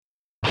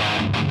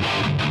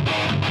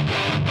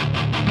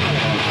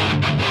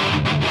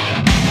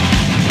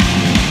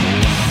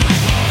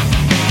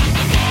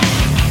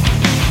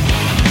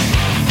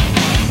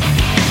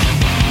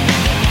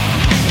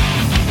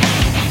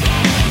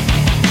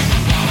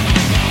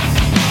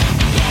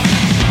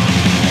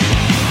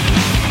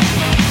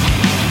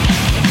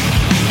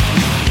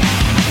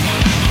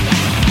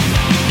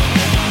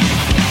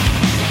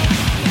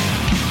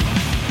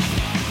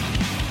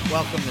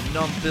Welcome to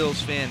Numb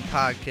Bills Fan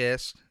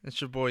Podcast. It's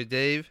your boy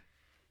Dave.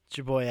 It's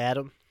your boy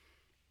Adam.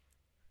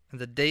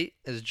 And the date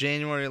is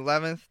January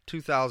 11th,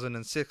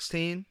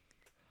 2016.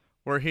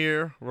 We're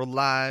here. We're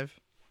live.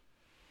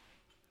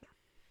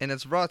 And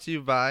it's brought to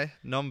you by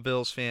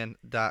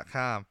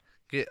NumbBillsFan.com.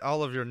 Get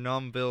all of your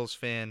Numb Bills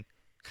fan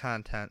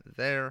content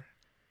there.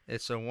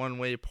 It's a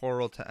one-way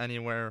portal to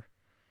anywhere.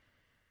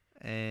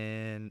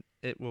 And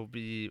it will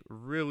be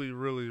really,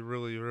 really,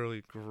 really,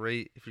 really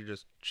great if you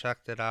just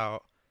checked it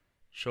out.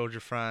 Showed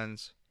your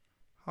friends.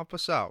 Help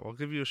us out. We'll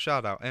give you a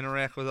shout out.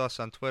 Interact with us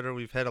on Twitter.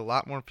 We've had a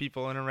lot more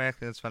people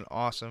interact, and it's been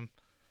awesome.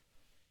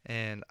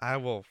 And I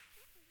will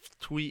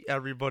tweet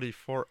everybody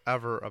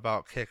forever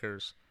about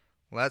kickers.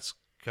 Let's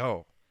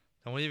go.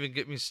 Don't even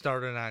get me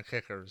started on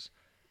kickers.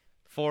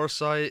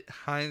 Foresight,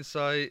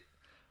 hindsight,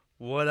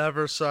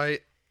 whatever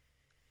sight.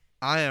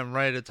 I am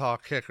ready to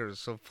talk kickers.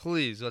 So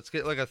please, let's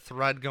get like a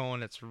thread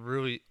going. It's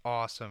really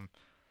awesome.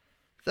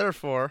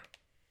 Therefore,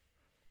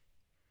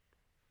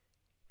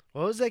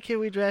 what was that kid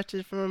we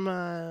drafted from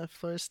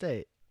Florida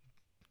State?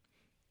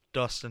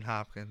 Dustin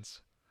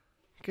Hopkins.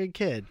 Good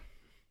kid.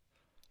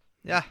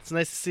 Yeah, it's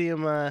nice to see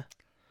him. Nice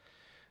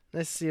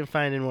to see him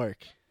finding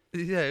work.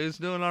 Yeah, he was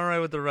doing all right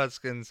with the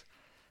Redskins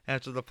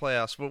after the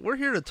playoffs. But we're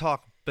here to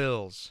talk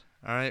Bills.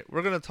 All right,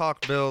 we're gonna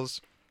talk Bills.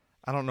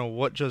 I don't know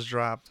what just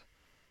dropped.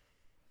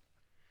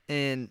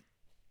 And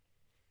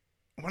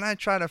when I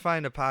try to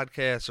find a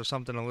podcast or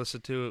something to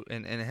listen to,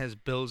 and it has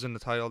Bills in the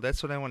title,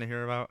 that's what I want to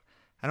hear about.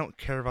 I don't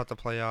care about the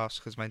playoffs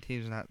because my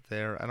team's not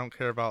there. I don't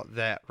care about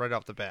that right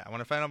off the bat. I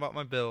want to find out about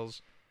my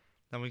Bills,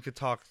 then we could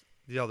talk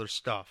the other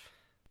stuff.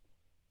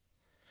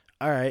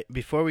 All right,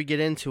 before we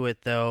get into it,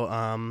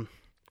 though,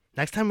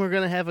 next time we're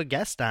going to have a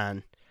guest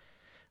on.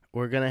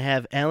 We're going to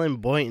have Alan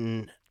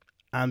Boynton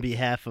on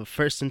behalf of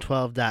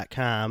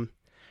firstand12.com,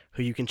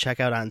 who you can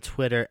check out on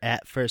Twitter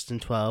at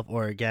firstand12,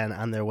 or again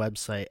on their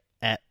website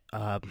at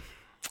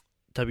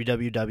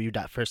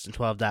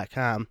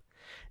www.firstand12.com.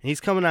 And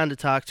he's coming on to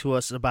talk to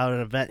us about an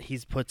event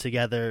he's put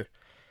together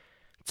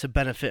to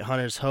benefit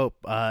Hunter's Hope,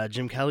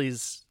 Jim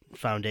Kelly's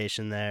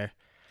foundation there.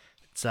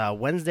 It's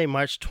Wednesday,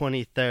 March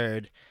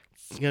 23rd.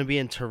 It's going to be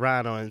in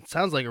Toronto, and it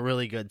sounds like a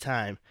really good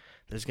time.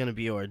 There's going to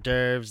be hors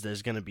d'oeuvres.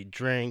 There's going to be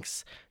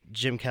drinks.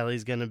 Jim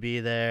Kelly's going to be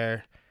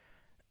there.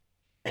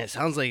 And it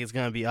sounds like it's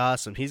going to be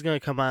awesome. He's going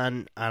to come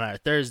on our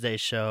Thursday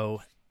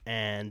show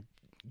and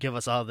give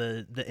us all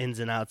the ins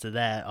and outs of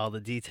that, all the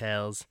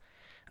details.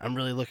 I'm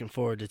really looking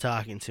forward to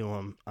talking to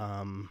him.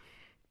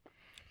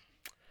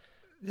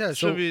 Yeah, it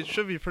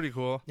should be pretty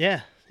cool.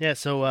 Yeah.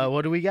 So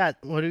what do we got?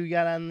 What do we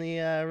got on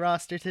the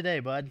roster today,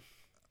 bud?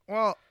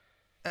 Well,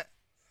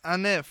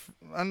 on the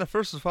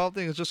first of all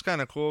thing, it's just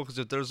kind of cool because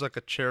if there's like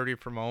a charity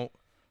promote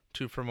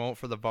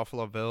for the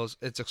Buffalo Bills,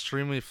 it's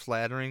extremely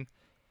flattering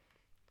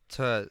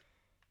to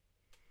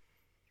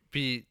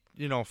be,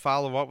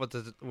 follow up with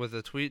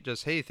a tweet.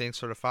 Just, hey, thanks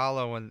for the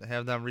follow, and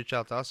have them reach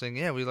out to us saying,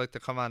 yeah, we'd like to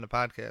come on the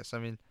podcast. I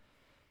mean,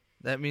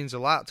 that means a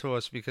lot to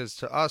us because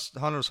to us,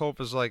 Hunter's Hope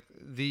is like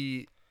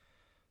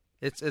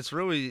it's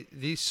really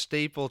the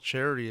staple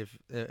charity.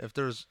 If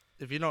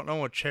you don't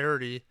know a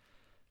charity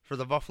for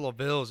the Buffalo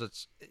Bills,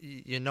 it's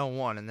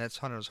one, and that's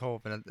Hunter's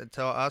Hope. And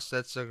to us,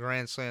 that's a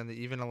grand slam to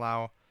even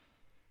allow,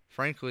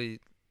 frankly,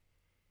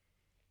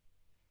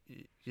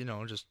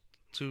 just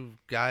two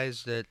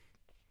guys that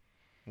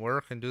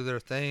work and do their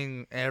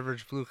thing,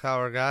 average blue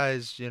collar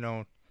guys. They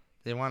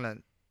want to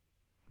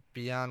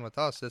be on with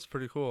us. That's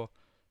pretty cool.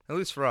 At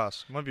least for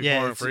us. It might be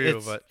boring for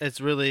you, but it's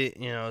really,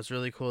 it's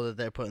really cool that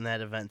they're putting that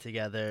event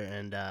together,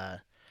 and I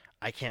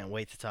can't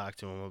wait to talk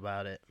to them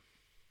about it.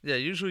 Yeah,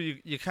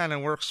 usually you kind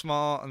of work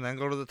small and then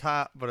go to the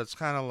top, but it's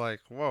kind of like,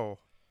 whoa.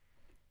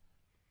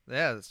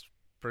 Yeah, it's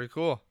pretty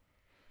cool.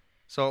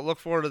 So look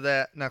forward to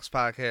that next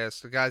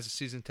podcast. The guy's a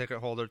season ticket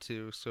holder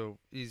too, so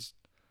he's,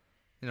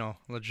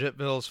 legit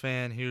Bills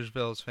fan, huge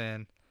Bills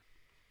fan,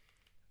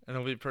 and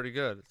it'll be pretty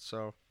good.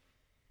 So,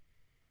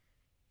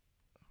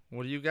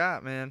 what do you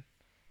got, man?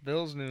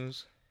 Bills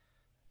news.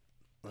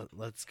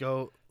 Let's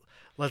go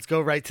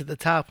right to the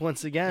top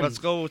once again. Let's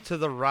go to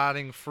the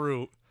rotting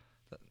fruit.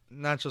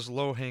 Not just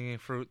low-hanging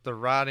fruit, the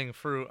rotting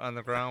fruit on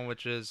the ground,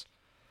 which is,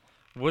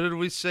 what did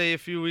we say a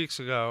few weeks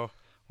ago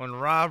when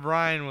Rob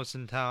Ryan was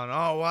in town?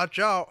 Oh, watch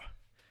out.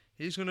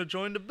 He's going to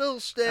join the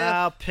Bills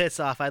staff. Oh, piss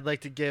off. I'd like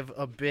to give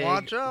a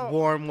big,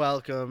 warm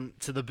welcome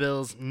to the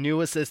Bills'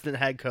 new assistant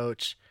head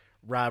coach,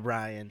 Rob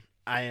Ryan.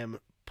 I am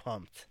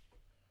pumped.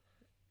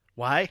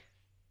 Why?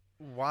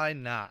 Why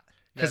not?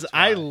 Because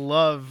I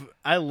love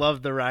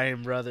the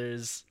Ryan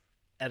brothers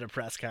at a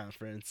press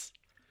conference.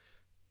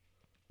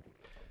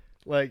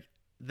 Like,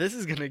 this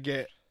is going to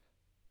get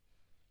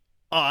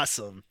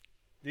awesome.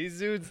 These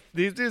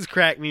dudes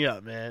crack me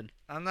up, man.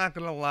 I'm not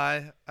gonna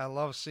lie, I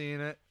love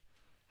seeing it.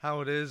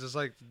 How it is, it's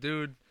like,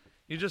 dude,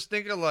 you just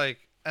think of like,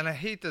 and I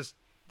hate this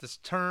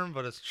term,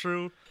 but it's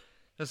true.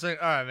 It's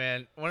like, all right,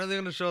 man, when are they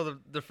gonna show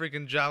the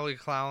freaking jolly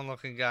clown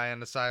looking guy on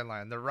the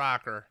sideline, the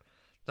rocker,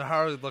 the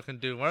Harley looking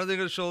dude? When are they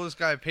gonna show this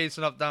guy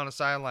pacing up down the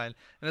sideline?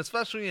 And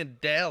especially in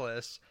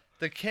Dallas,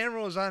 the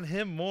camera was on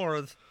him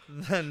more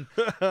than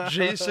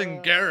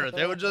Jason Garrett.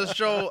 They would just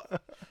show,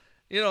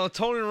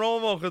 Tony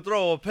Romo could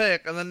throw a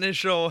pick, and then they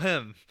show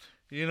him.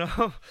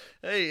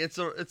 Hey, it's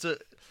a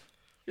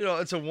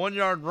 1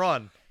 yard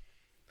run,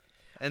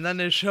 and then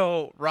they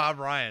show Rob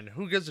Ryan.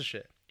 Who gives a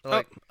shit?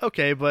 Like,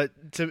 okay, but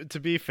to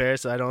be fair,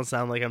 so I don't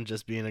sound like I'm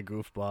just being a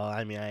goofball.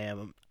 I mean, I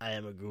am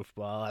a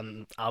goofball,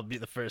 and I'll be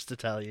the first to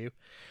tell you.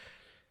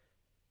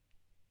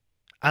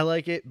 I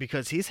like it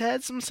because he's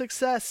had some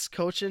success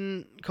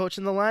coaching the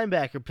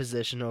linebacker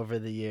position over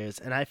the years,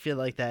 and I feel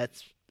like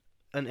that's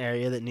an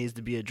area that needs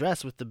to be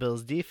addressed with the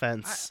Bills'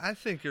 defense. I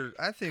think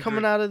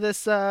coming out of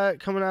this. Are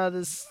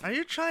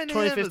you trying to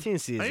 2015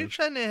 season? Are you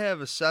trying to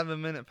have a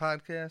 7-minute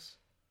podcast?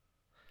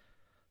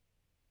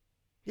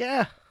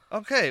 Yeah.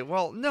 Okay.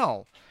 Well,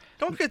 no.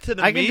 Don't get to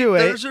the I meat. can do it.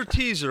 There's your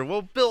teaser.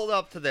 We'll build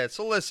up to that.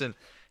 So listen.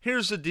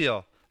 Here's the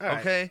deal. All right.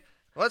 Okay.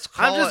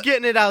 I'm just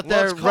getting it out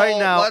there right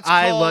now.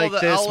 I like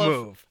this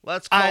move.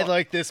 I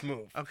like this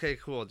move. Okay,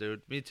 cool,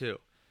 dude. Me too.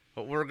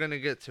 But we're gonna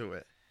get to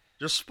it.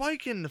 You're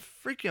spiking the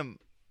freaking.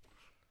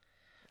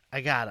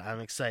 I got it.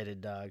 I'm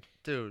excited, dog.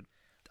 Dude,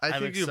 I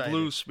think you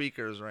blew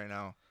speakers right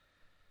now.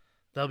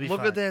 They'll be Look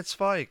fine. at that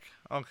spike.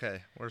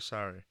 Okay, we're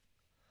sorry.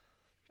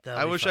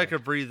 I wish I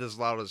could breathe as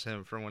loud as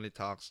him for when he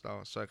talks,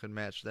 though, so I could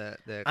match that.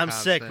 I'm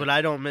constant. sick, but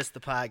I don't miss the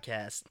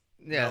podcast.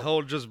 Yeah, Nope.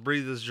 He'll just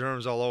breathe his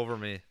germs all over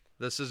me.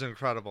 This is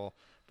incredible.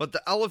 But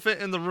the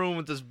elephant in the room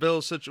with this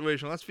Bills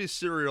situation, let's be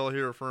serial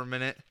here for a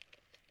minute.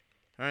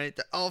 All right,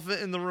 the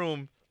elephant in the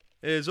room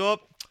is,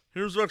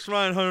 here's Rex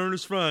Ryan hiring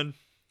his friend.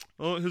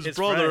 Oh, his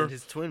brother. Friend,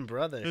 his twin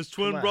brother. His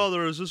twin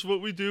brother. Is this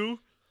what we do?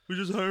 We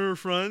just hire our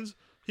friends?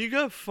 He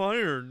got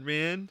fired,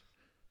 man.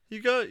 He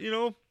got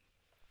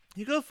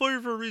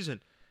fired for a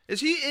reason. Is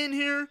he in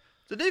here?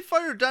 Did they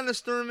fire Dennis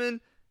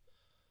Thurman?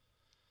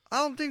 I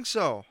don't think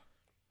so.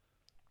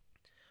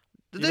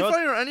 Did they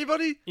fire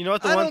anybody? You know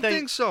what? I don't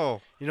think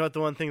so. You know what? The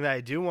one thing that I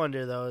do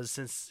wonder, though, is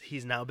since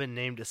he's now been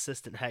named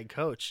assistant head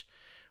coach.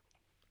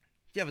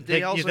 Yeah, but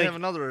they also have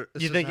another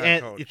assistant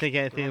head coach. You think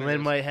Anthony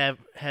Lynn might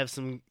have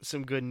some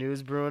good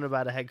news brewing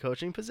about a head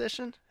coaching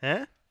position?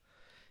 Huh?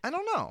 I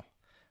don't know.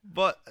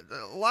 But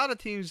a lot of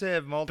teams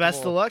have multiple.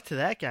 Best of luck to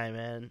that guy,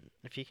 man.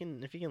 If you can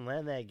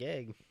land that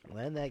gig,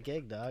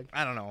 dog.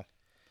 I don't know.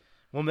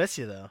 We'll miss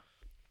you though.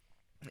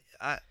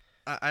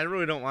 I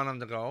really don't want him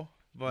to go.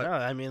 But no,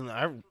 I mean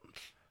our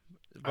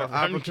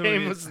run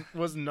game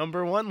was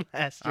number one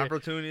last year.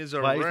 Opportunities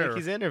are Why rare. do you think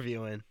he's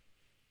interviewing?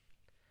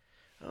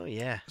 Oh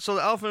yeah. So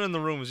the elephant in the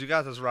room is you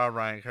got this Rob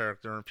Ryan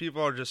character, and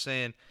people are just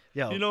saying,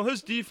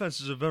 his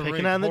defenses have been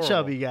picking on horrible. the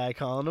chubby guy,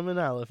 calling him an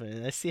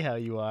elephant. I see how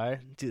you are.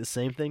 Do the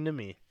same thing to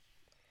me.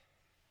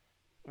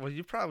 Well,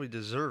 you probably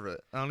deserve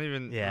it.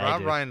 Yeah,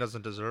 Rob Ryan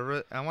doesn't deserve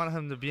it. I want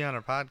him to be on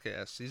our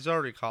podcast. He's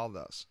already called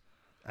us.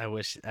 I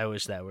wish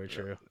that were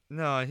true.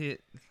 No, he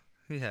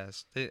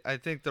has. I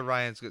think the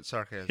Ryans get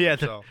sarcasm. He had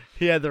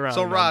the wrong.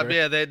 So Rob, number.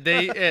 yeah,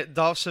 they at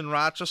Duff's in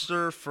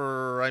Rochester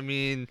for. I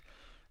mean,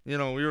 we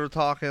were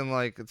talking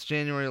like it's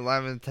January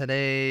 11th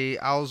today.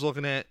 I was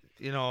looking at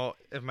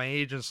if my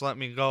agents let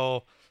me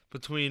go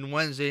between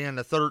Wednesday and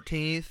the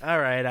 13th. All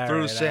right,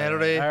 through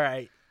Saturday. All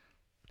right.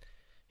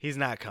 He's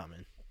not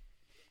coming.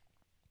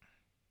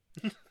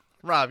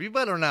 Rob, you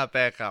better not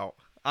back out.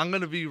 I'm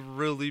gonna be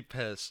really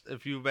pissed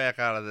if you back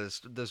out of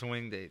this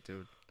wing date,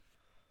 dude.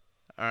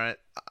 All right,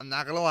 I'm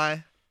not gonna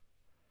lie,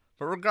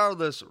 but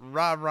regardless,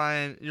 Rob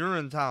Ryan, you're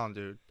in town,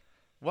 dude.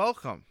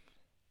 Welcome.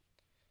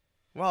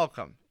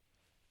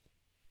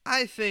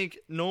 I think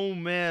no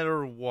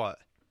matter what,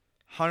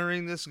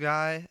 hiring this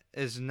guy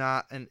is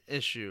not an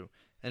issue.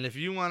 And if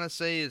you want to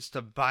say it's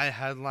to buy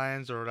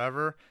headlines or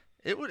whatever,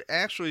 it would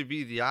actually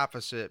be the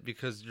opposite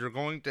because you're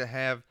going to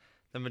have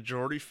the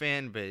majority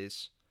fan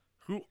base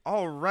who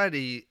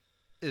already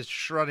is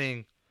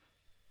shredding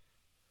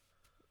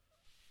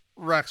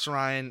Rex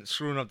Ryan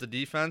screwing up the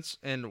defense,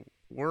 and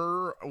we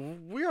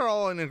are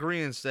all in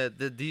agreement that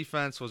the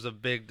defense was a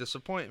big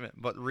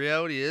disappointment. But the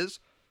reality is,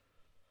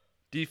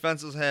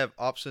 defenses have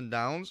ups and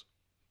downs.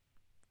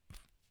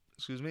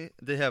 Excuse me.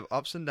 They have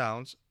ups and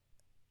downs,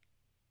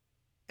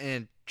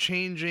 and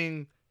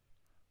changing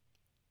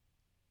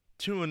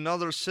to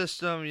another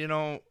system,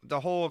 the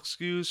whole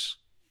excuse,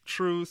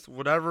 truth,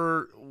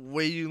 whatever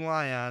way you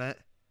lie on it,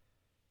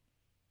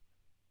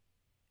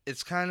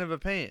 it's kind of a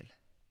pain.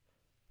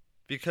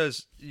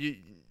 Because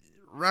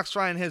Rex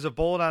Ryan has a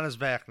bullet on his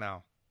back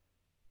now.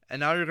 And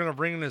now you're going to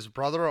bring in his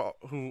brother,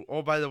 who,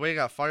 oh, by the way,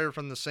 got fired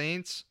from the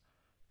Saints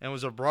and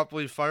was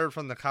abruptly fired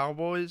from the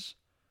Cowboys.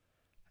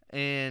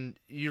 And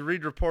you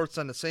read reports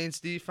on the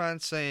Saints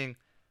defense saying,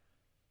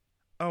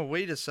 oh,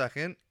 wait a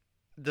second.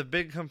 The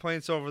big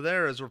complaints over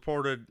there is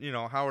reported,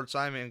 Howard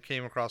Simon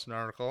came across an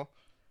article.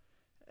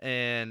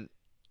 And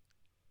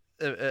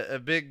a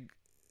big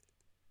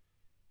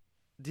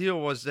deal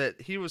was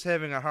that he was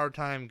having a hard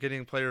time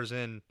getting players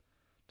in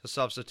to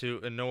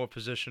substitute and know what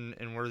position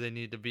and where they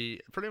need to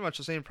be. Pretty much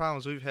the same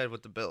problems we've had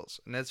with the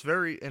Bills. And that's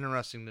very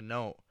interesting to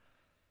note.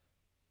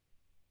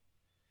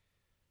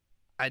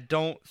 I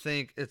don't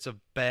think it's a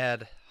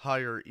bad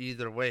hire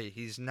either way.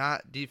 He's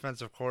not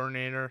defensive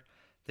coordinator.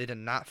 They did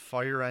not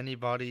fire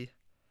anybody.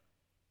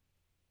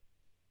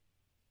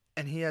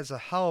 And he has a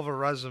hell of a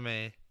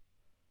resume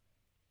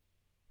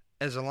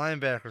as a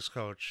linebackers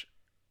coach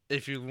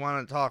if you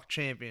want to talk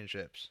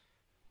championships.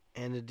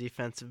 And a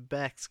defensive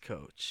backs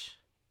coach,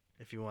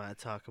 if you want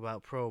to talk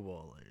about Pro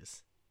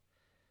Bowlers.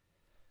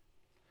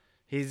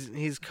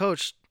 He's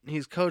coached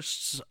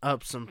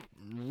up some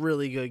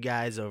really good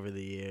guys over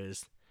the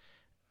years,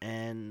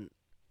 and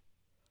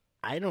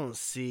I don't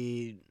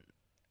see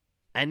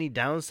any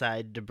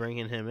downside to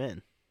bringing him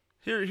in.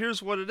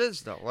 Here's what it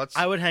is, though.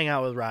 I would hang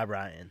out with Rob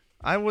Ryan.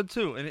 I would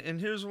too, and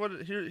here's what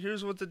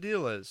the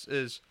deal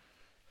is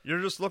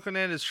you're just looking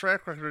at his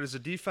track record as a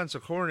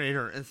defensive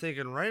coordinator and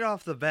thinking right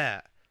off the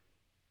bat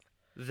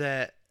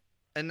that,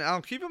 and now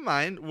keep in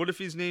mind, what if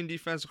he's named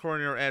defensive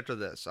coordinator after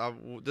this?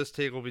 This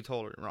take will be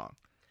totally wrong.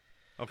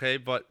 Okay,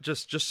 but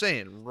just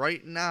saying,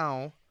 right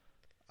now,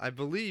 I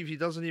believe he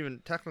doesn't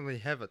even technically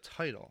have a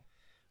title.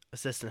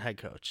 Assistant head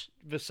coach.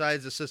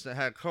 Besides assistant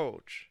head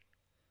coach,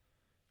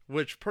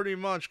 which pretty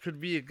much could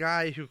be a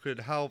guy who could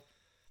help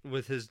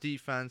with his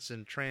defense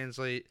and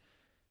translate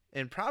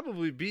and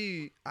probably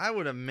be, I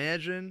would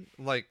imagine,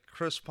 like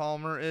Chris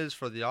Palmer is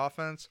for the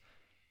offense,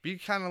 be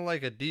kind of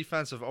like a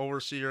defensive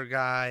overseer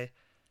guy,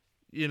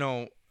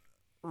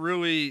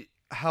 really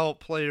help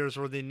players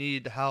where they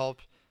need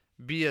help,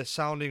 be a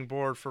sounding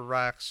board for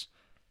Rex.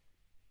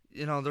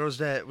 There was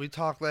that, we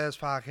talked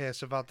last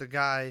podcast about the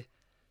guy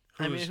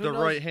who's the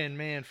right-hand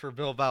man for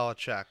Bill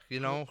Belichick,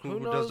 who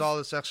does all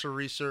this extra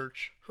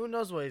research. Who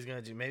knows what he's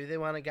going to do? Maybe they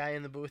want a guy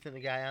in the booth and a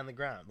guy on the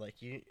ground.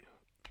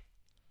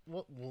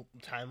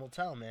 Time will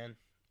tell, man.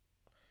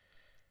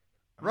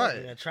 I'm not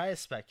going to try to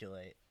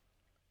speculate.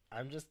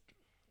 I'm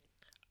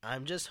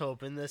just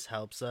hoping this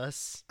helps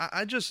us.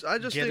 I just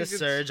get think a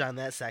surge on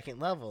that second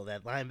level,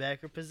 that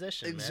linebacker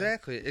position.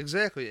 Exactly, man.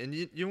 Exactly. And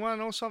you want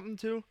to know something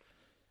too?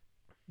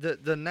 On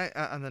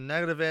the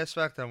negative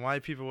aspect on why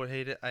people would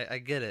hate it, I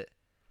get it,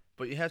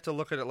 but you have to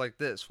look at it like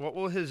this: what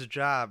will his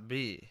job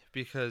be?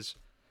 Because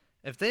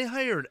if they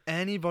hired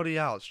anybody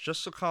else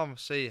just to come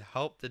say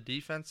help the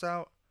defense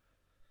out,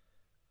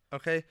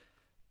 okay.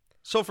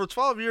 So for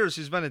 12 years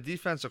he's been a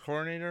defensive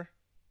coordinator,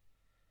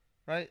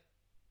 right?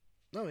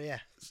 Oh, yeah.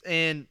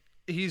 And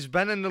he's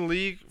been in the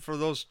league for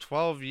those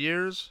 12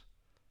 years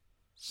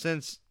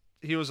since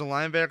he was a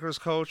linebackers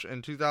coach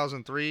in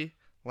 2003,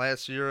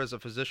 last year as a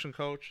position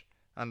coach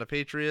on the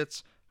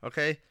Patriots,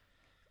 okay?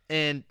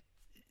 And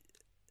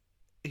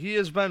he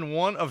has been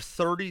one of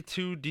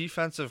 32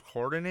 defensive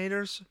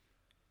coordinators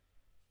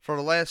for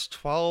the last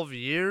 12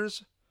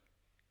 years.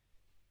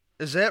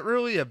 Is that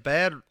really a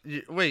bad...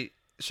 Wait,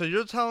 so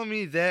you're telling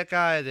me that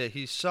guy that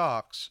he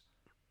sucks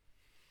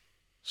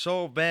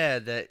so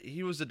bad that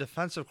he was a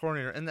defensive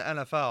coordinator in the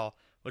NFL,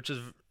 which is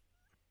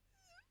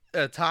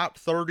a top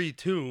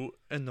 32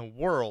 in the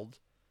world,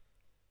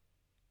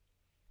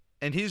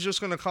 and he's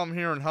just going to come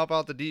here and help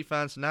out the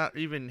defense, not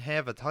even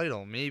have a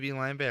title, maybe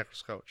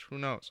linebackers coach, who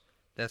knows?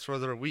 That's where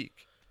they're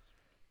weak.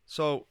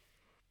 So,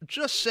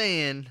 just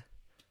saying,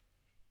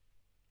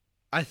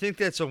 I think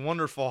that's a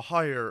wonderful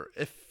hire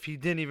if he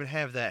didn't even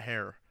have that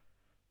hair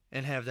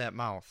and have that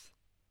mouth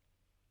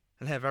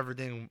and have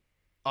everything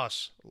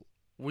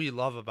we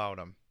love about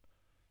him.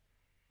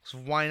 So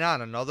why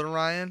not another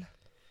Ryan?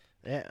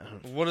 Yeah.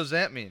 What does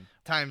that mean?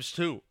 Times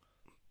 2.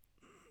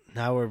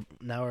 Now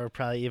we're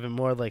probably even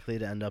more likely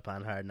to end up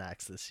on Hard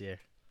Knocks this year.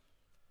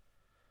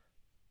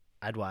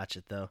 I'd watch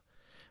it though.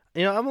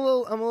 I'm a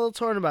little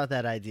torn about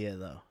that idea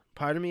though.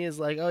 Part of me is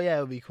like, oh yeah,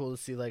 it would be cool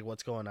to see like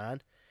what's going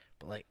on,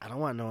 but like I don't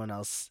want no one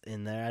else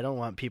in there. I don't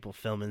want people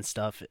filming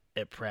stuff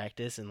at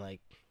practice and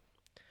like,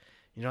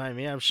 you know what I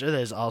mean? I'm sure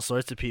there's all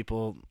sorts of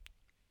people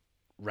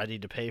ready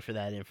to pay for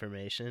that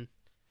information.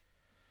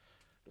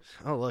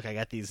 Oh look, I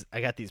got these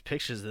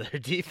pictures of their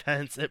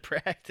defense at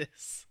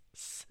practice.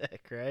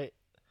 Sick, right?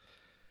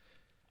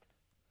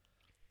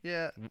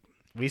 Yeah.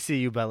 We see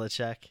you,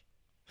 Belichick.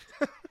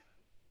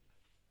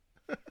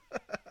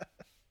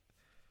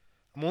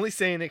 I'm only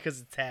saying it because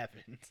it's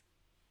happened.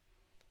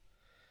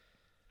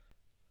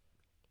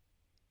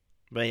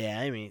 But yeah,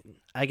 I mean,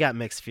 I got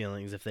mixed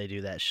feelings if they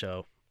do that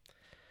show.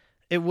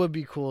 It would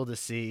be cool to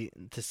see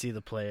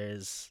the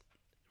players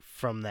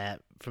from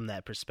that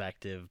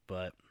perspective,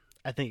 but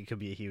I think it could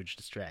be a huge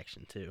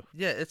distraction too.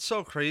 Yeah, it's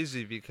so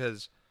crazy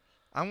because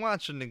I'm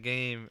watching the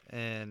game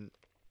and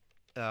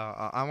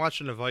I'm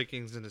watching the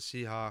Vikings and the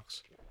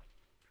Seahawks,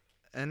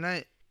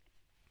 and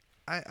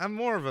I'm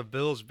more of a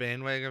Bills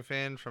bandwagon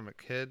fan from a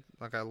kid.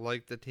 Like I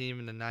liked the team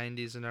in the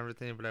 '90s and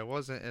everything, but I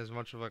wasn't as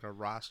much of like a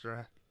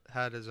roster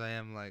head as I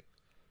am like,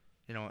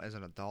 as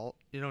an adult.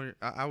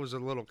 I was a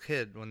little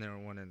kid when they were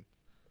winning,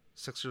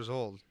 6 years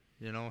old,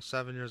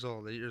 7 years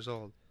old, 8 years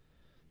old.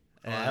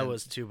 Oh, I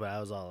was too, but I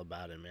was all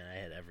about it, man. I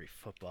had every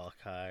football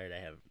card. I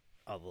have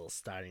all the little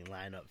starting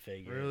lineup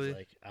figures. Really?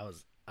 Like I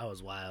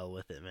was wild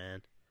with it,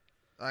 man.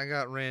 I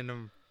got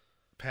random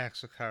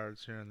packs of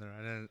cards here and there.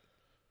 I didn't.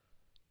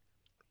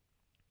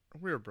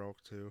 We were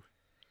broke too.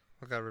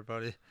 Look,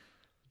 everybody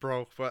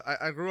broke. But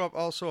I grew up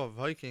also a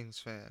Vikings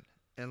fan,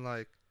 and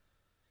like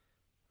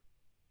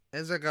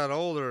as I got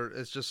older,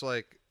 it's just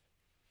like,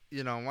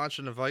 you know, I'm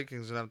watching the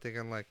Vikings and I'm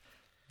thinking like,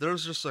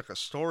 there's just like a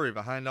story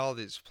behind all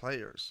these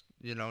players.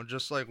 You know,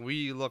 just like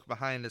we look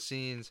behind the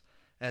scenes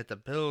at the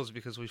Bills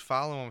because we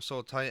follow them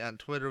so tight on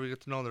Twitter. We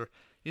get to know their,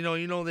 you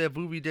know that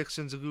Booby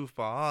Dixon's a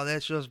goofball. Oh,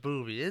 that's just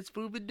Booby. It's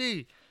Booby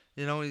D.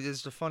 You know,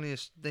 it's the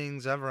funniest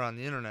things ever on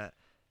the internet.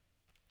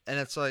 And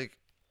it's like,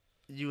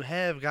 you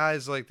have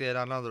guys like that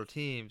on other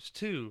teams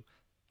too,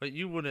 but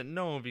you wouldn't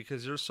know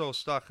because you're so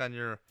stuck on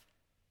your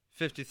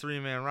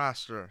 53-man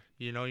roster.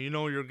 You know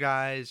your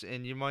guys,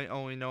 and you might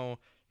only know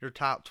your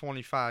top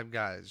 25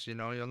 guys. You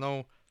know, you'll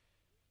know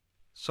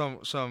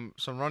some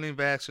running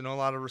backs. You know a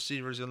lot of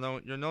receivers. You'll know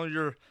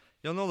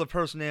the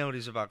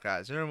personalities about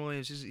guys. Aaron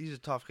Williams, he's a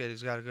tough kid.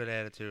 He's got a good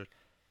attitude.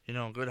 You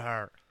know, good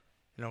heart.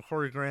 You know,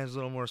 Corey Graham's a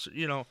little more.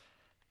 You know,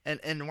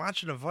 and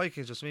watching the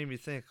Vikings just made me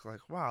think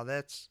like, wow,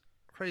 that's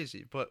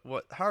crazy. But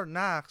what Hard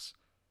Knocks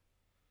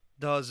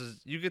does is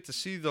you get to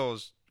see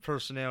those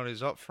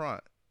personalities up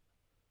front.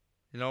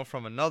 You know,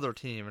 from another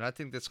team, and I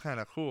think that's kind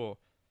of cool.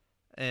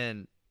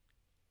 And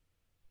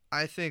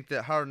I think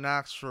that Hard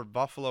Knocks for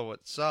Buffalo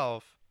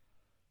itself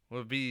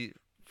would be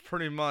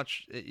pretty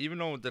much, even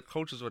though the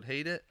coaches would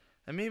hate it,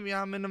 and maybe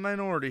I'm in the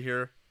minority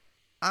here,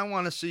 I'm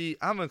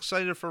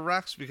excited for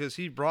Rex because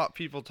he brought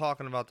people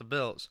talking about the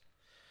Bills.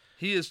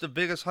 He is the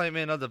biggest hype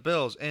man of the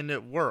Bills, and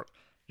it worked.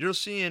 You're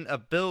seeing a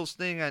Bills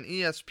thing on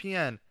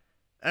ESPN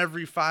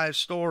every 5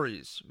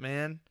 stories,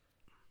 man.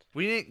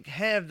 We didn't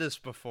have this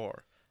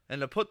before. And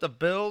to put the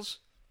Bills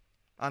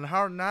on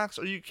Hard Knocks,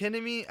 are you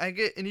kidding me? I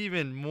get an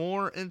even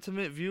more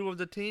intimate view of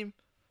the team.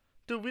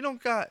 Dude, we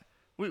don't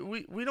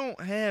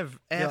have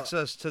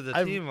access to the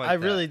team like that. I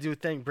really do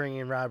think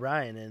bringing Rob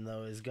Ryan in,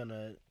 though, is going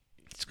to...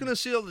 It's going to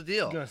seal the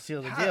deal. It's going to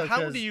seal the deal.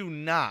 How do you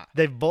not?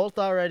 They've both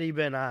already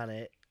been on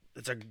it.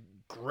 It's a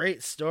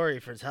great story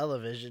for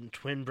television.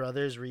 Twin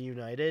brothers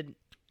reunited.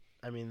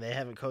 I mean, they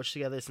haven't coached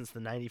together since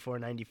the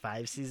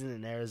 94-95 season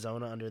in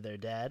Arizona under their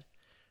dad.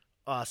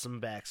 Awesome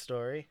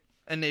backstory.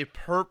 And they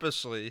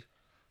purposely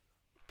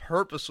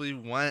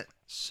went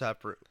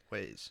separate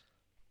ways.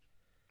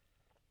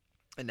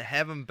 And to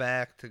have them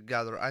back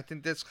together, I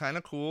think that's kind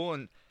of cool.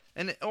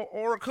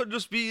 Or it could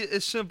just be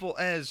as simple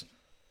as,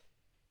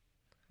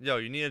 yo,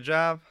 you need a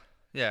job?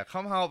 Yeah,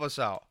 come help us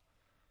out.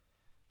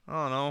 I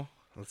don't know.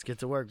 Let's get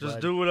to work, Just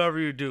bud. do whatever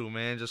you do,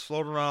 man. Just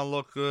float around,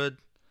 look good.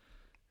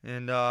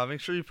 And make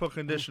sure you put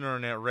conditioner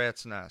in that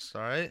rat's nest,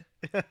 all right?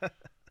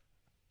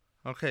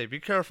 Okay, be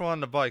careful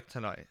on the bike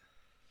tonight.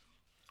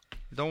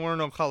 Don't wear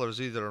no colors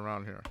either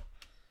around here.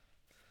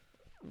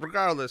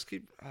 Regardless,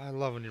 I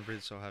love when you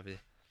breathe so heavy.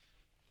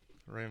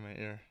 Right in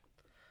my ear.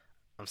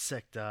 I'm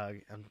sick, dog.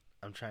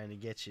 I'm trying to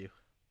get you.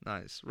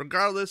 Nice.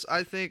 Regardless,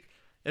 I think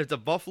if the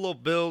Buffalo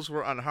Bills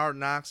were on Hard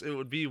Knocks, it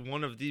would be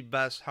one of the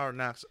best Hard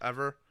Knocks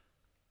ever,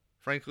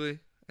 frankly.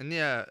 And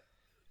yeah,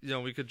 you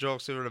know, we could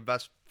joke say we're the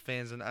best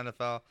fans in the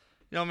NFL.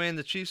 You know, man,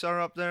 the Chiefs are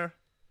up there.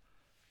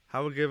 I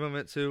would give them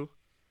it too,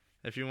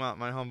 if you want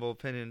my humble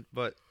opinion.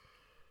 But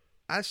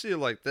I see it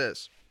like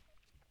this.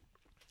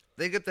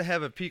 They get to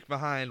have a peek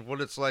behind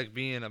what it's like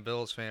being a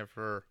Bills fan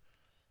for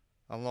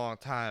a long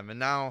time. And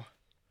now,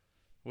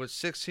 with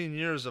 16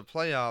 years of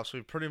playoffs,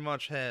 we pretty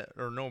much had,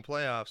 or no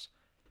playoffs,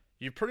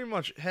 you pretty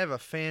much have a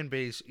fan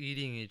base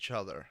eating each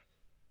other.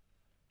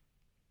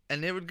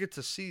 And they would get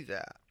to see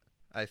that,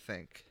 I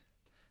think.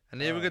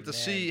 And they would get to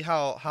see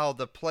how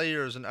the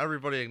players and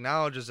everybody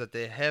acknowledges that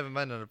they haven't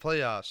been in the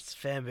playoffs. This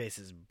fan base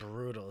is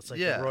brutal. It's like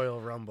the Royal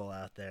Rumble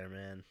out there,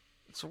 man.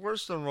 It's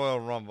worse than Royal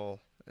Rumble.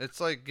 It's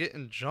like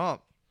getting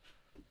jumped.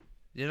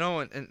 You know,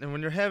 and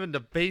when you're having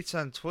debates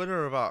on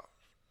Twitter about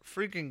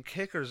freaking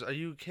kickers, are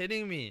you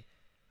kidding me?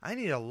 I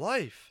need a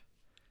life.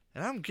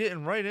 And I'm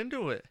getting right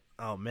into it.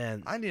 Oh,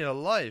 man. I need a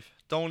life.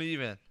 Don't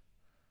even.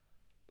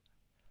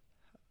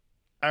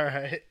 All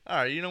right.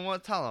 You know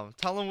what? Tell them.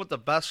 Tell them what the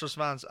best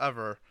response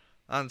ever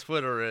on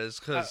Twitter is,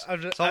 because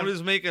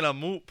somebody's making a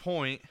moot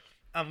point.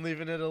 I'm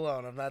leaving it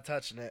alone. I'm not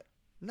touching it.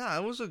 Nah,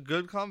 it was a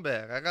good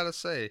comeback. I got to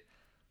say.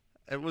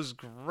 It was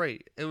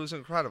great. It was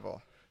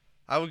incredible.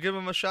 I would give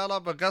him a shout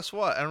out, but guess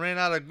what? I ran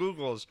out of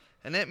Googles,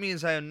 and that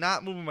means I am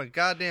not moving my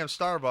goddamn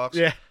Starbucks.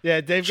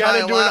 Yeah. Dave got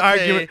into an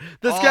argument.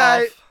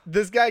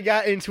 This guy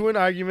got into an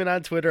argument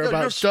on Twitter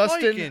about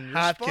Dustin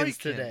Hopkins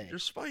today. You're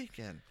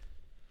spiking.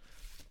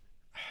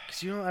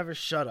 Because you don't ever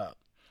shut up.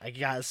 I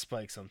gotta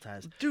spike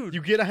sometimes, dude.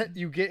 You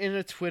get in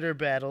a Twitter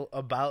battle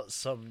about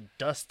some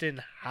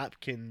Dustin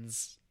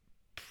Hopkins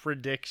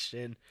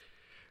prediction.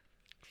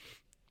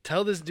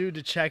 Tell this dude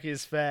to check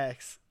his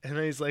facts. And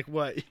then he's like,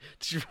 what?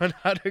 Did you run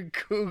out of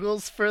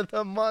Googles for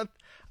the month?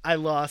 I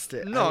lost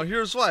it. No,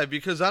 here's why.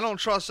 Because I don't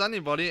trust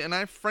anybody, and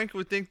I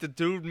frankly think the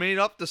dude made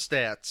up the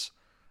stats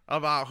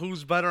about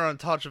who's better on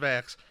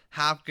touchbacks,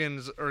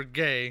 Hopkins or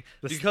Gay,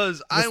 because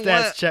The I stats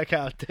went. check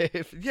out,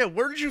 Dave. Yeah,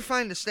 where did you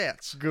find the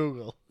stats?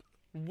 Google.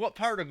 What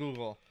part of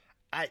Google?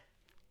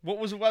 What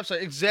was the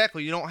website?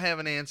 Exactly, you don't have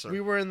an answer.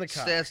 We were in the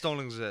car. Stats don't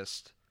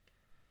exist.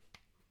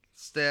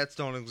 Stats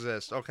don't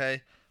exist,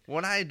 okay?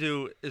 What I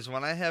do is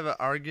when I have an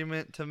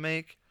argument to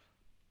make,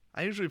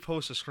 I usually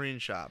post a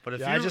screenshot. But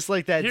if I just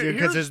like that dude because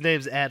here's- his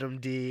name's Adam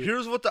D.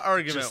 Here's what the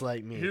argument. Just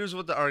like me. Here's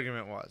what the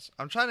argument was.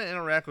 I'm trying to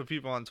interact with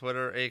people on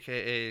Twitter,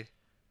 aka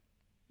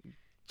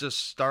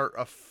just start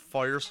a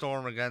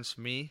firestorm against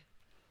me,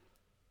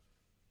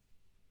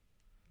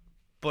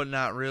 but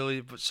not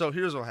really. But so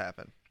here's what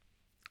happened.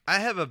 I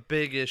have a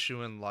big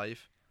issue in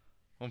life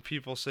when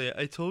people say,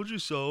 "I told you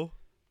so."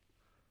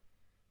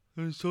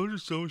 I told you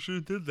so. We should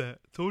have did that.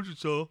 Told you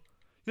so.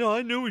 You know,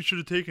 I knew we should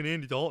have taken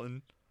Andy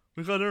Dalton.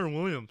 We got Aaron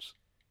Williams.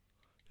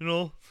 You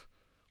know,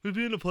 we'd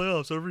be in the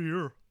playoffs every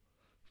year.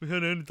 We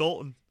had Andy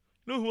Dalton.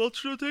 You know who else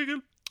should have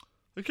taken?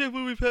 I can't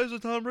believe we passed on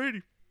Tom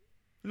Brady.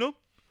 You know,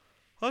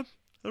 I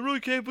really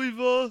can't believe.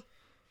 You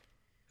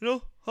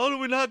know, how did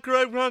we not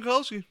grab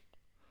Gronkowski?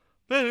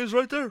 Man, he was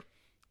right there.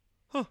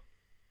 Huh.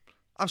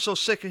 I'm so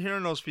sick of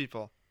hearing those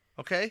people.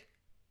 Okay,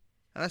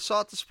 and I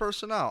sought this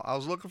person out. I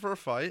was looking for a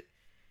fight.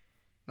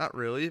 Not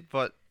really,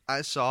 but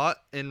I saw it,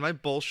 and my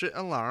bullshit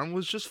alarm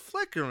was just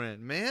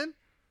flickering, man.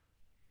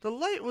 The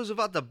light was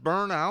about to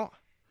burn out,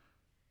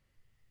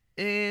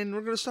 and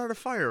we're going to start a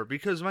fire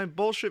because my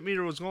bullshit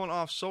meter was going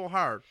off so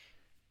hard.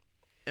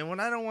 And what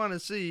I don't want to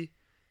see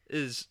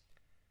is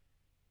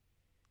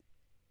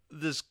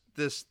this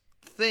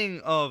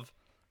thing of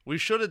we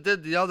should have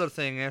did the other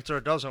thing after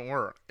it doesn't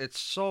work. It's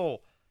so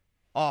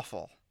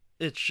awful.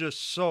 It's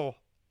just so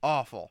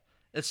awful.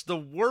 It's the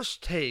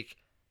worst take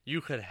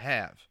you could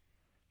have.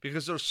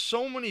 Because there's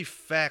so many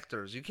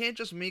factors. You can't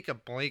just make a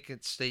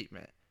blanket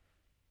statement.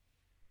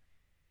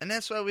 And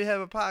that's why we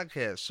have a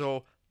podcast.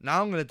 So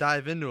now I'm going to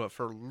dive into it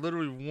for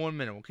literally 1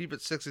 minute. We'll keep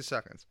it 60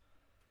 seconds.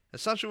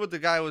 Essentially what the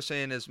guy was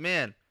saying is,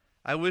 man,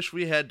 I wish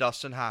we had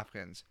Dustin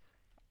Hopkins.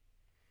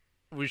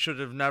 We should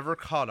have never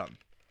cut him.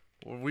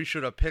 We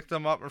should have picked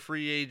him up in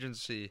free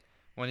agency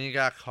when he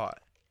got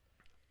caught.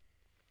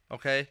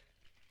 Okay?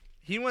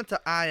 He went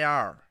to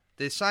IR.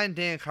 They signed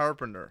Dan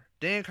Carpenter.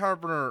 Dan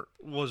Carpenter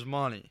was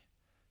money.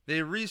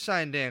 They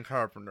re-signed Dan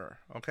Carpenter,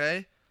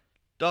 okay?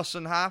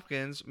 Dustin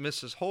Hopkins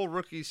missed his whole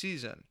rookie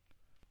season.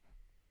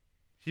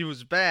 He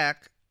was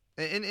back,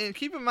 and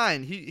keep in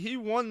mind, he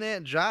won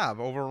that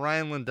job over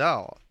Ryan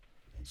Lindell.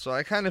 So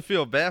I kind of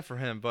feel bad for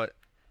him, but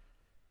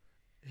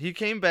he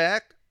came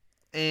back,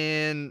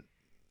 and,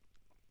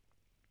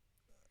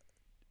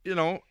 you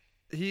know,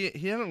 he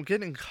ended up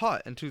getting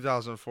cut in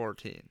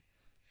 2014.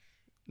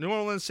 New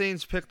Orleans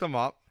Saints picked him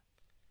up.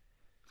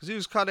 Because he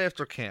was cut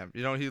after camp.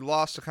 You know, he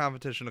lost the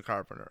competition to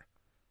Carpenter.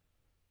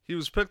 He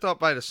was picked up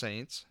by the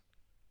Saints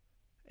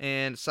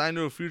and signed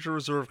to a future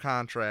reserve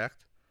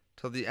contract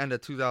till the end of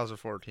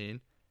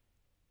 2014.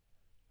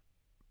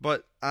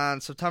 But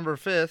on September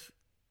 5th,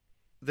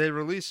 they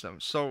released him.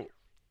 So,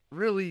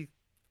 really,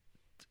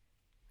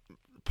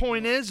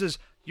 point is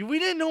we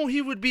didn't know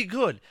he would be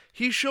good.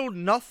 He showed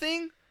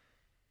nothing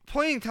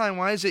playing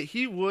time-wise that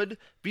he would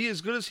be as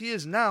good as he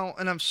is now,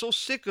 and I'm so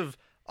sick of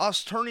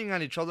us turning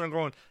on each other and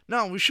going,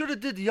 no, we should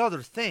have did the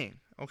other thing,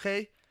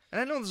 okay? And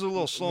I know this is a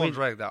little slow and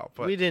dragged out,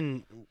 but we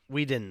didn't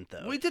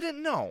though. We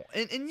didn't know.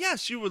 And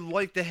yes, you would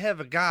like to have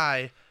a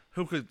guy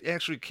who could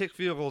actually kick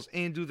field goals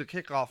and do the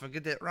kickoff and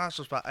get that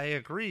roster spot. I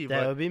agree.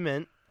 That would be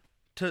mint.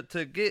 To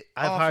get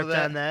I've off harped of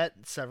that, on that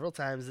several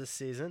times this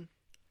season.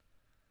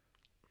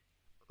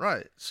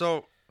 Right.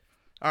 So,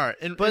 all right.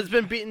 But it's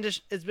been beaten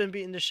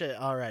to shit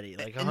already,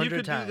 like 100 times. And you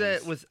could do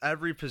that with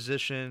every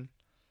position.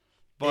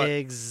 But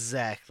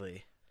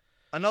exactly.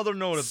 Another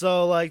note.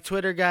 So, like,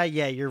 Twitter guy,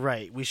 yeah, you're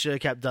right. We should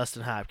have kept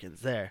Dustin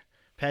Hopkins. There.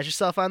 Pat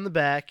yourself on the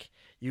back.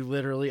 You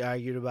literally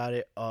argued about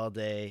it all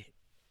day.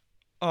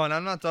 Oh, and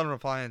I'm not done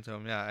replying to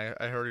him. Yeah,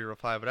 I heard you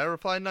reply. But I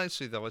replied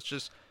nicely, though. It's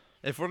just,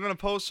 if we're going to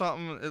post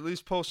something, at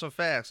least post some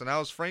facts. And I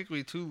was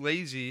frankly too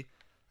lazy.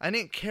 I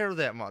didn't care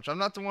that much. I'm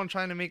not the one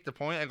trying to make the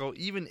point. I go,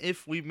 even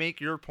if we make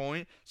your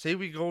point, say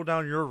we go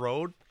down your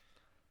road,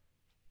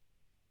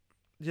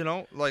 you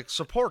know, like,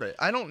 support it.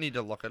 I don't need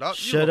to look it up.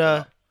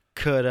 Shoulda,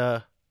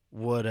 coulda,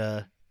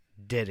 woulda,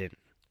 didn't.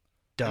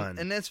 Done.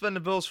 And that's been the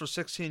Bills for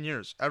 16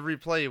 years. Every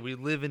play, we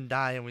live and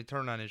die, and we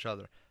turn on each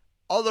other.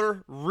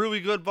 Other really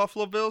good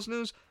Buffalo Bills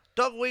news,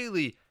 Doug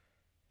Whaley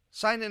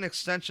signed an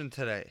extension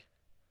today.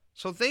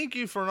 So thank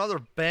you for another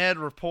bad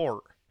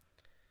report.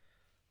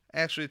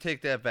 Actually,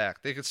 take that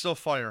back. They could still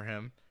fire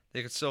him.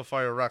 They could still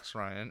fire Rex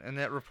Ryan, and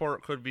that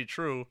report could be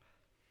true,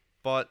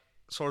 but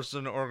sources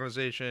in the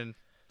organization,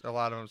 a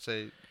lot of them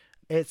say...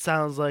 It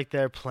sounds like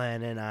they're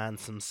planning on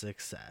some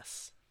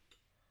success.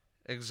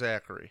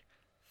 Exactly.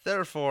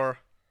 Therefore,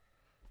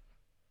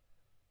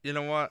 you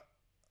know what?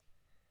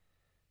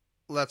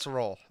 Let's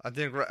roll. I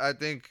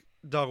think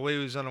Doug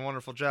Whaley's done a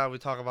wonderful job. We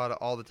talk about it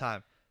all the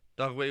time.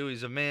 Doug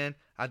Whaley's a man.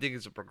 I think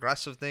he's a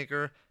progressive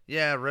thinker.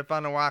 Yeah, rip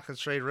on the Watkins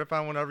trade, rip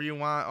on whatever you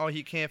want. Oh,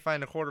 he can't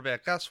find a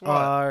quarterback. Guess what?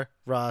 Our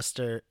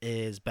roster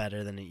is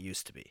better than it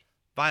used to be.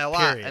 By a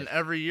lot, Period. and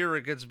every year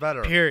it gets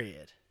better.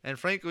 Period. And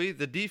frankly,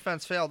 the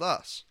defense failed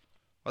us,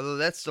 whether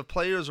that's the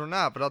players or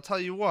not. But I'll tell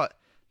you what,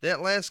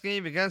 that last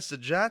game against the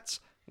Jets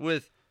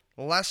with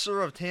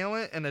lesser of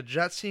talent and a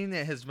Jets team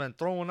that has been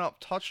throwing up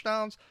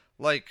touchdowns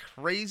like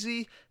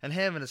crazy and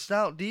having a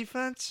stout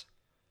defense,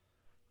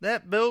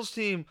 that Bills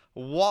team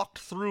walked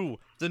through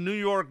the New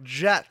York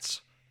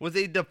Jets with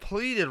a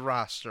depleted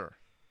roster,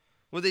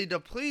 with a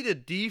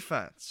depleted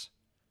defense.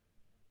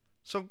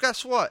 So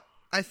guess what?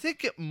 I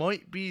think it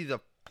might be the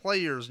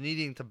players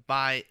needing to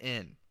buy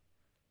in.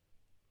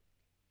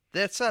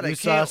 That said, You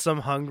saw some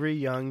hungry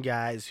young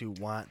guys who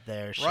want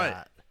their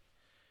shot.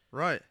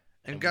 Right.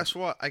 And guess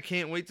what? I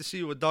can't wait to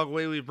see what Doug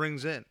Whaley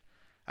brings in.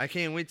 I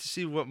can't wait to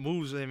see what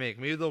moves they make.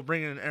 Maybe they'll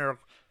bring in Eric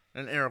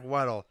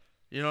Weddle.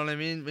 You know what I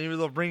mean? Maybe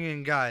they'll bring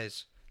in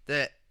guys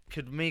that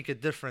could make a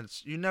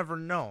difference. You never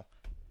know.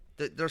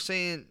 They're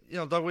saying,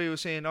 Doug Whaley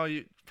was saying, oh,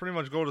 you pretty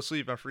much go to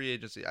sleep on free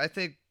agency. I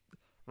think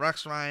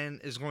Rex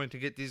Ryan is going to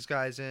get these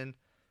guys in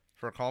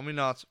for, call me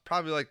nuts,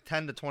 probably like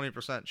 10 to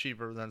 20%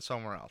 cheaper than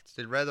somewhere else.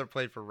 They'd rather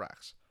play for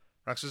Rex.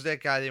 Rex is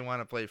that guy they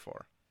want to play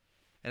for.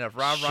 And if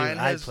Ryan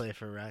has... I'd play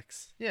for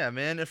Rex. Yeah,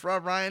 man. If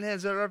Rob Ryan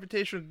has that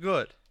reputation,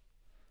 good.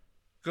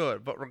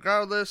 But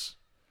regardless,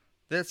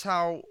 that's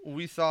how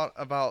we thought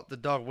about the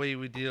Doug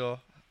Whaley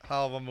deal.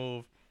 Hell of a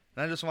move.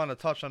 And I just want to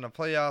touch on the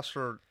playoffs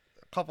for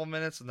a couple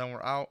minutes, and then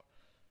we're out.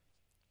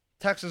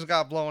 Texans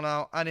got blown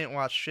out. I didn't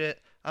watch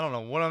shit. I don't know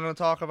what I'm going to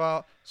talk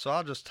about, so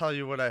I'll just tell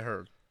you what I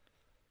heard.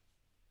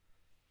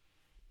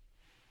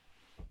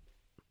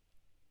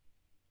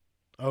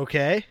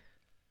 Okay.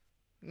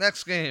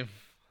 Next game.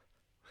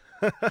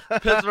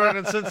 Pittsburgh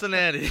and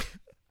Cincinnati.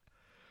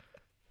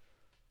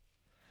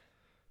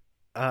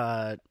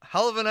 Hell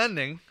of an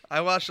ending. I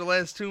watched the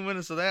last 2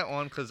 minutes of that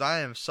one because I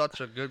am such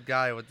a good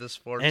guy with this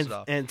sports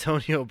stuff.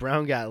 Antonio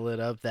Brown got lit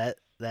up. That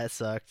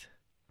sucked.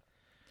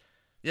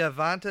 Yeah,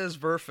 Vontaze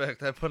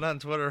Burfict. I put on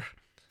Twitter,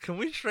 can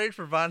we trade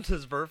for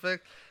Vontaze Burfict?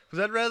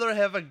 Because I'd rather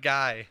have a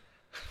guy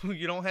who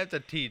you don't have to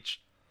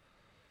teach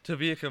to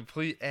be a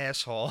complete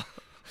asshole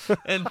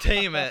and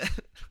tame it.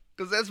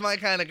 Because that's my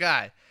kind of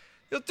guy.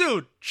 Yo,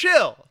 dude,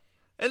 chill.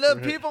 And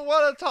then people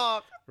want to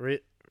talk.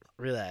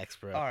 Relax,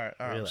 bro. All right,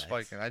 Relax. I'm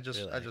spiking. I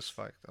just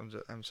spiked.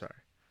 I'm sorry.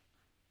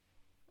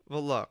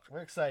 Well, look. We're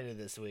excited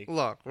this week.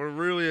 Look, we're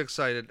really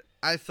excited.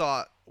 I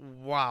thought,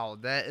 wow,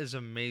 that is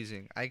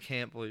amazing. I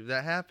can't believe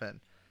that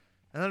happened.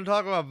 And then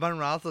talking about Ben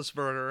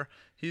Roethlisberger,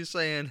 he's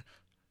saying,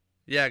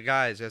 yeah,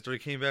 guys, after he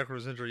came back from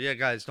his injury, yeah,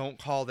 guys, don't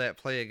call that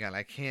play again.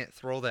 I can't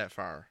throw that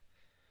far.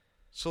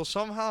 So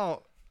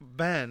somehow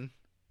Ben,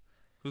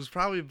 who's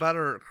probably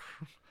better,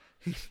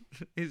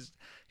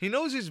 he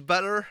knows he's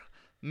better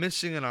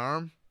missing an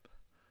arm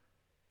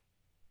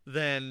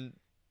than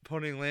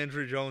putting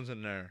Landry Jones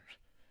in there.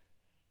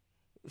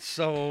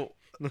 So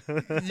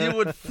you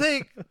would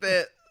think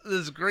that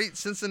this great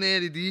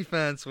Cincinnati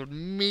defense would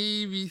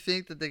maybe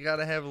think that they got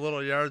to have a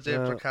little yards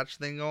after catch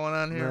thing going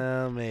on here.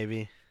 No,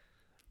 maybe.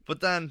 But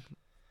then,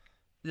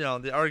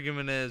 the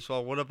argument is,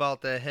 well, what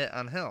about that hit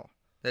on Hill?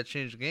 That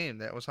changed the game.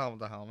 That was helmet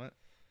to helmet.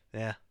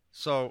 Yeah.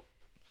 So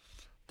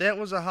that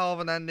was a hell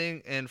of an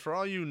ending. And for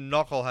all you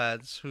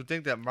knuckleheads who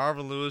think that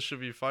Marvin Lewis should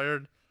be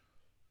fired,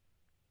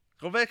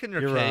 go back in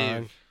your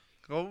cave.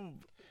 Wrong.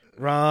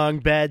 Wrong.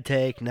 Bad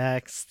take.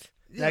 Next.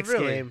 Yeah, Next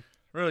really. game.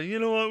 Really, you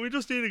know what? We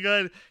just need a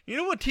guy. You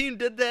know what team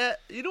did that?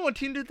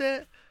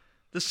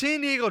 The San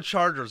Diego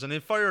Chargers, and they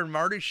fired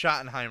Marty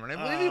Schottenheimer. And I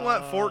believe he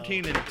went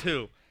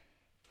 14-2.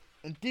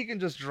 And Deacon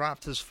just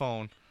dropped his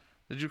phone.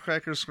 Did you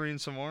crack your screen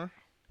some more?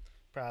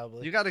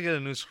 Probably. You got to get a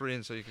new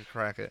screen so you can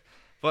crack it.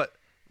 But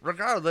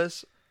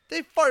regardless,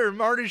 they fired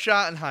Marty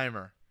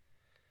Schottenheimer.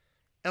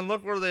 And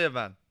look where they have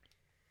been.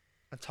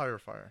 A tire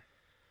fire.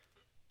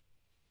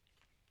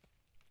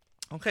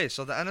 Okay,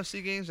 so the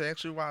NFC games, I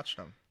actually watched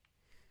them.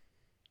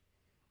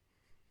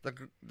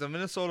 The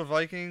Minnesota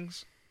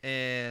Vikings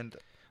and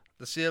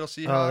the Seattle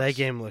Seahawks. Oh, that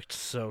game looked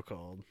so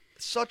cold.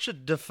 Such a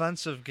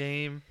defensive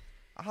game.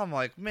 I'm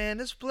like, man,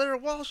 this Blair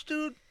Walsh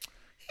dude,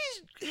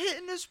 he's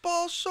hitting this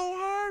ball so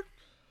hard.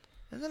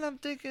 And then I'm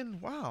thinking,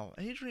 wow,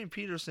 Adrian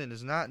Peterson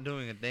is not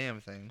doing a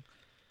damn thing.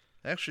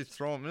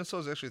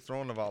 Minnesota's actually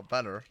throwing the ball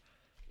better.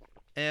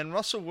 And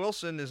Russell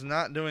Wilson is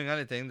not doing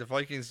anything. The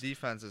Vikings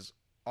defense is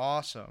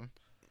awesome.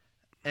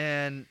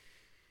 And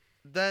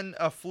then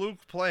a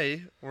fluke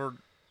play where,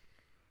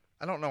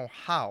 I don't know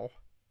how,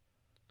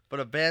 but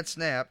a bad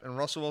snap, and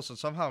Russell Wilson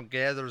somehow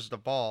gathers the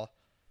ball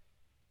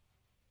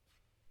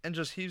and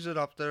just heaves it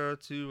up there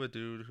to a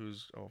dude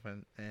who's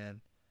open, and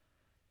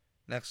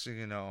next thing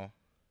you know,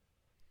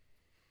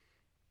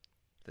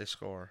 they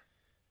score.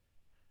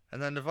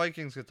 And then the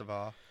Vikings get the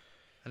ball,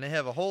 and they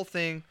have a whole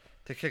thing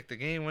to kick the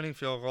game-winning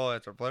field goal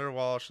after Blair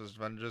Walsh has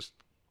been just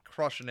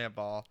crushing that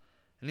ball.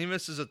 And he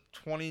misses a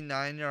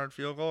 29-yard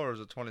field goal, or is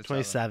it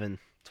 27?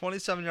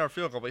 27-yard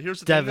field goal. But here's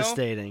the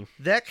devastating. Thing,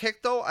 though. That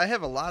kick, though, I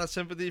have a lot of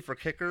sympathy for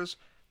kickers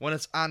when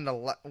it's on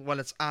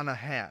a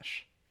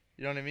hash.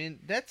 You know what I mean?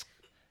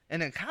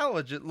 And in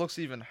college, it looks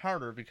even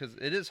harder because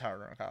it is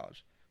harder in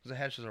college because the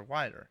hatches are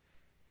wider.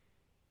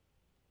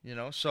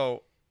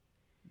 So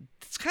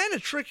it's kind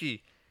of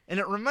tricky. And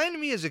it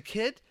reminded me as a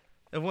kid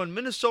of when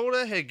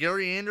Minnesota had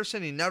Gary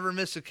Anderson. He never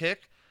missed a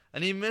kick,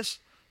 and he missed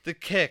the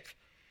kick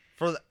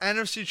for the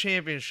NFC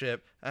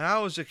Championship. And I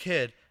was a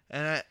kid,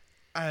 and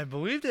I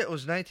believed it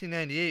was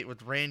 1998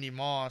 with Randy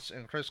Moss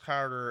and Chris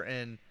Carter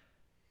and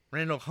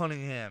Randall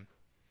Cunningham.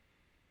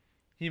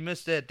 He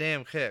missed that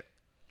damn kick.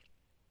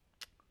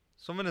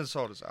 So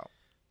Minnesota's out.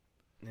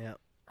 Yeah.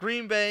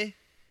 Green Bay.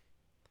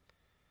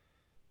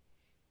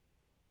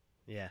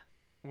 Yeah.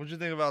 What'd you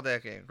think about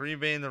that game? Green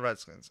Bay and the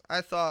Redskins.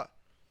 I thought,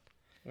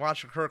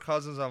 watching Kirk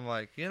Cousins, I'm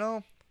like,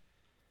 I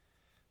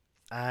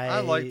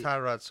like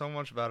Tyrod so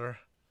much better.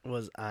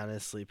 Was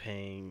honestly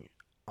paying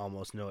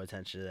almost no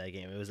attention to that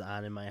game. It was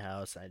on in my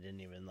house. I didn't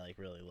even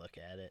really look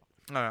at it.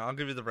 All right, I'll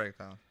give you the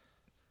breakdown.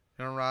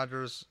 Aaron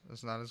Rodgers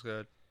is not as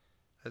good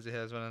as he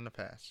has been in the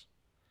past.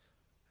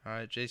 All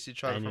right, J.C.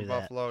 Tretter from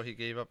Buffalo, he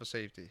gave up a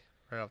safety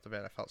right off the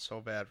bat. I felt so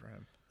bad for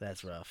him.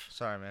 That's rough.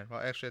 Sorry, man. Well,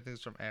 actually, I think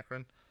it's from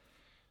Akron.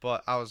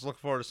 But I was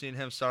looking forward to seeing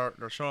him start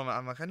or show him.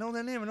 I'm like, I know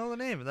that name.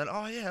 And then,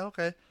 oh, yeah,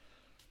 okay.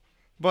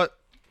 But,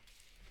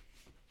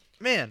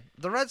 man,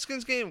 the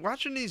Redskins game,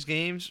 watching these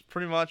games,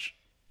 pretty much,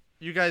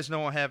 you guys know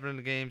what happened in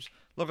the games.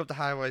 Look up the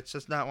highlights.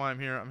 That's not why I'm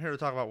here. I'm here to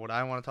talk about what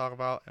I want to talk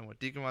about and what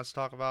Deacon wants to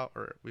talk about.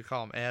 Or we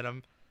call him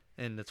Adam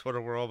in the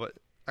Twitter world, but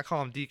I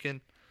call him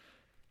Deacon.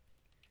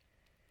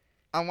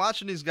 I'm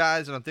watching these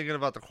guys, and I'm thinking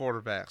about the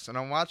quarterbacks. And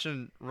I'm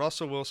watching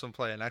Russell Wilson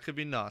play, and that could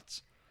be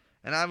nuts.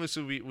 And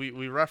obviously,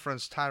 we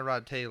referenced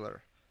Tyrod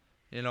Taylor,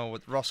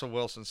 with Russell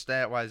Wilson.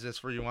 Stat-wise,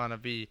 that's where you want to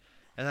be.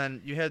 And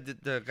then you had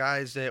the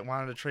guys that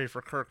wanted to trade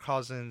for Kirk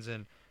Cousins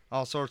and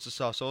all sorts of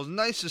stuff. So it was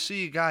nice to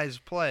see guys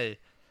play.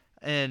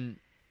 And,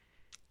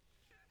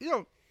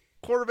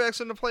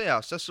 quarterbacks in the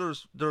playoffs,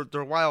 that's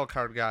their wild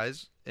card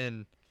guys.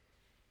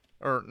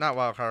 Or not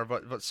wild card,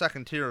 but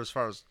second tier as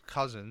far as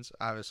Cousins,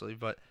 obviously.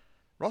 But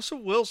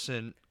Russell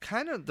Wilson,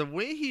 kind of the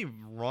way he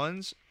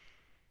runs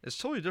is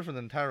totally different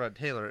than Tyrod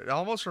Taylor. It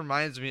almost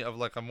reminds me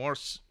of a more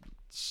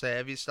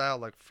savvy style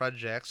like Fred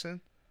Jackson.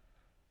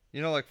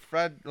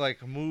 Fred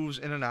moves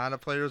in and out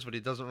of players, but he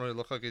doesn't really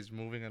look like he's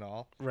moving at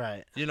all.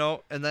 Right.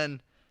 And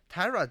then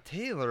Tyrod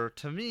Taylor,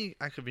 to me,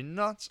 I could be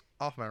nuts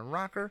off my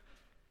rocker.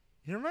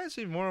 He reminds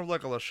me more of a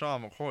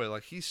LaShawn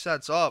McCoy. He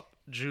sets up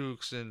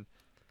jukes and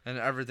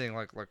everything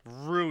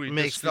really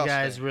makes disgusting. The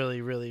guys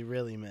really, really,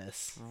 really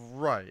miss.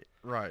 Right.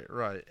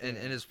 And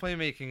his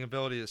playmaking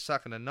ability is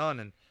second to none.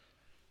 And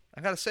I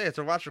gotta say,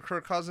 after watching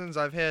Kirk Cousins,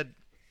 I've had,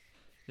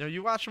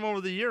 you watch him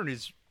over the year, and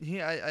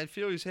I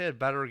feel he's had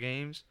better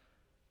games.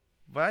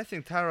 But I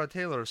think Tyrod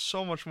Taylor is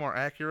so much more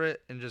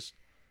accurate, and just,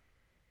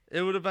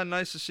 it would have been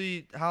nice to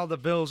see how the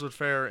Bills would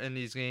fare in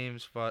these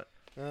games. But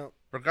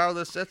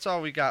regardless, that's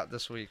all we got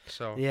this week.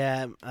 So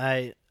yeah,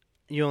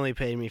 you only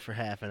paid me for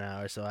half an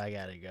hour, so I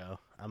gotta go.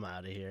 I'm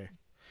out of here.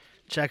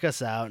 Check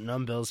us out,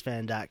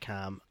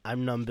 numbillsfan.com.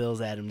 I'm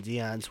Numbills Adam D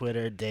on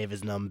Twitter. Dave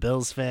is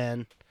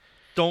NumBillsFan.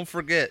 Don't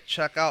forget,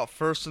 check out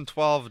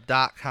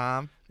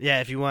firstand12.com. Yeah,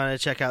 if you want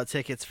to check out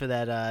tickets for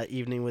that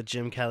evening with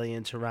Jim Kelly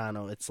in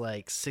Toronto, it's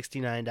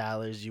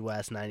 $69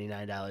 US,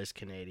 $99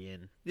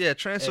 Canadian. Yeah,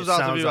 transfers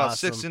out to be about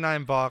awesome.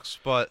 $69,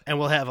 but and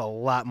we'll have a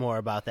lot more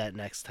about that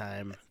next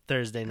time.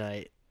 Thursday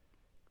night,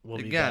 we'll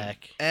be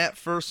back at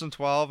First and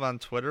 12 on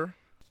Twitter.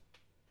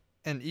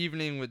 An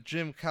evening with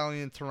Jim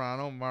Kelly in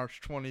Toronto, March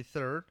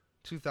 23rd,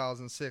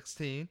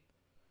 2016,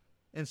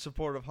 in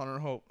support of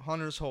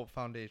Hunter's Hope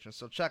Foundation.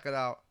 So check it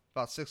out.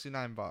 About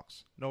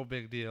 $69. No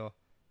big deal.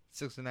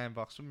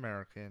 $69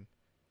 American.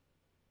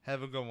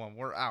 Have a good one.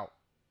 We're out.